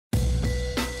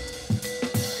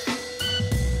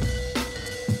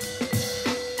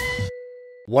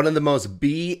One of the most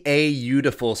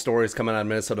beautiful stories coming out of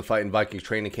Minnesota Fighting Vikings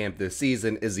training camp this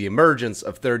season is the emergence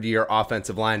of third-year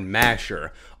offensive line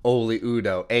masher Oli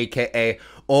Udoh, a.k.a.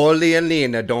 Oli and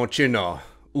Lena, don't you know?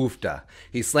 Oofta.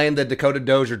 He slammed the Dakota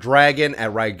Dozier Dragon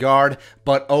at right guard,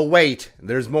 but oh wait,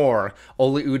 there's more.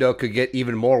 Oli Udoh could get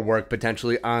even more work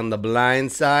potentially on the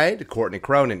blind side. Courtney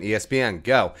Cronin, ESPN,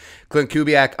 go. Klint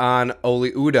Kubiak on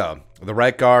Oli Udoh, the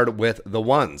right guard with the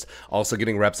ones, also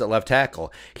getting reps at left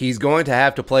tackle. He's going to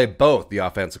have to play both, the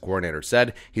offensive coordinator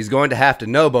said. He's going to have to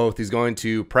know both. He's going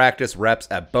to practice reps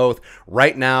at both.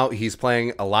 Right now, he's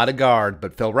playing a lot of guard,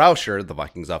 but Phil Rauscher, the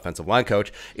Vikings offensive line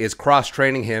coach, is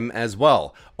cross-training him as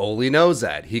well. Oli knows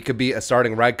that. He could be a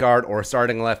starting right guard or a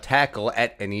starting left tackle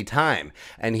at any time,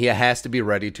 and he has to be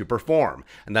ready to perform.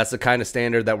 And that's the kind of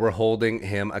standard that we're holding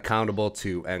him accountable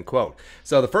to, end quote.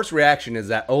 So the first reaction is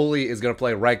that Oli is going to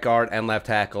play right guard and left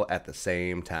tackle at the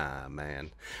same time, man.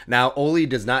 Now, Oli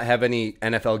does not have any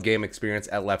NFL game experience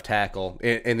at left tackle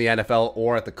in the NFL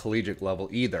or at the collegiate level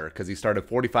either, because he started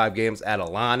 45 games at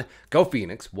Alon, go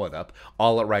Phoenix, what up,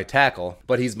 all at right tackle,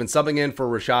 but he's been subbing in for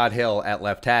Rashad Hill at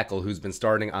left tackle, who's been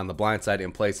starting on the blind side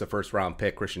in place of first-round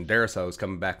pick Christian Darrisaw, who's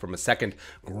coming back from a second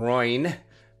groin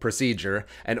procedure,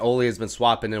 and Oli has been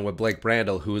swapping in with Blake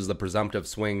Brandel, who is the presumptive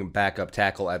swing backup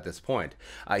tackle at this point.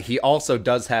 He also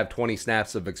does have 20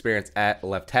 snaps of experience at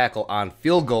left tackle on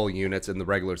field goal units in the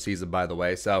regular season, by the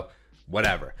way, so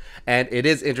whatever. And it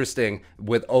is interesting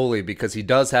with Oli because he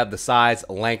does have the size,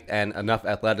 length, and enough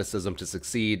athleticism to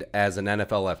succeed as an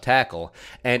NFL left tackle.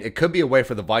 And it could be a way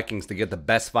for the Vikings to get the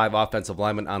best 5 offensive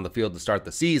linemen on the field to start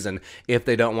the season if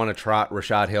they don't want to trot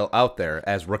Rashad Hill out there,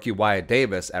 as rookie Wyatt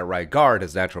Davis at right guard,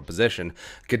 his natural position,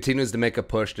 continues to make a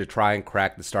push to try and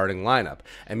crack the starting lineup.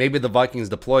 And maybe the Vikings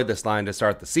deploy this line to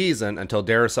start the season until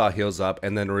Darrisaw heals up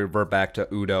and then revert back to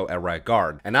Udoh at right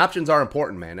guard. And options are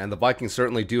important, man, and the Vikings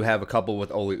certainly do have a couple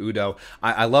with Oli Udoh.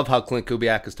 I love how Klint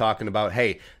Kubiak is talking about,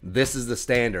 hey, this is the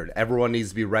standard. Everyone needs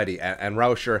to be ready. And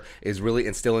Rauscher is really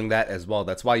instilling that as well.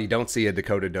 That's why you don't see a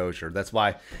Dakota Dozier. That's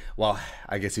why, well,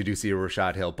 I guess you do see a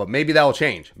Rashad Hill. But maybe that will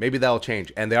change. Maybe that will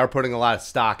change. And they are putting a lot of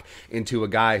stock into a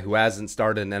guy who hasn't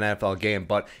started an NFL game,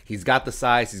 but he's got the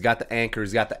size, he's got the anchor,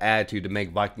 he's got the attitude to make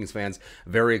Vikings fans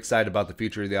very excited about the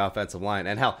future of the offensive line.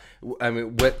 And hell, I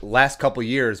mean, with last couple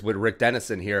years with Rick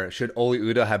Dennison here, should Oli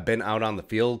Udoh have been out on the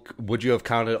field? Would you have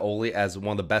counted Oli as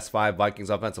one of the best 5 Vikings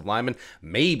offensive linemen?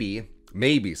 Maybe.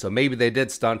 So maybe they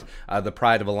did stunt the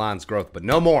pride of Alon's growth, but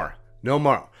no more.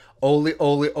 Oli,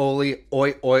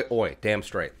 oi. Damn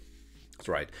straight. That's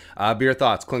right. Be your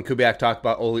thoughts. Klint Kubiak talked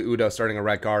about Oli Udoh starting a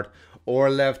right guard or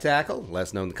left tackle. Let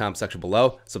us know in the comment section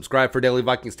below. Subscribe for daily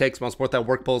Vikings takes. Want to support that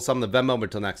work, pull some of the Venmo.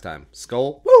 Until next time.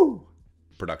 Skull. Woo!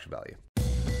 Production value.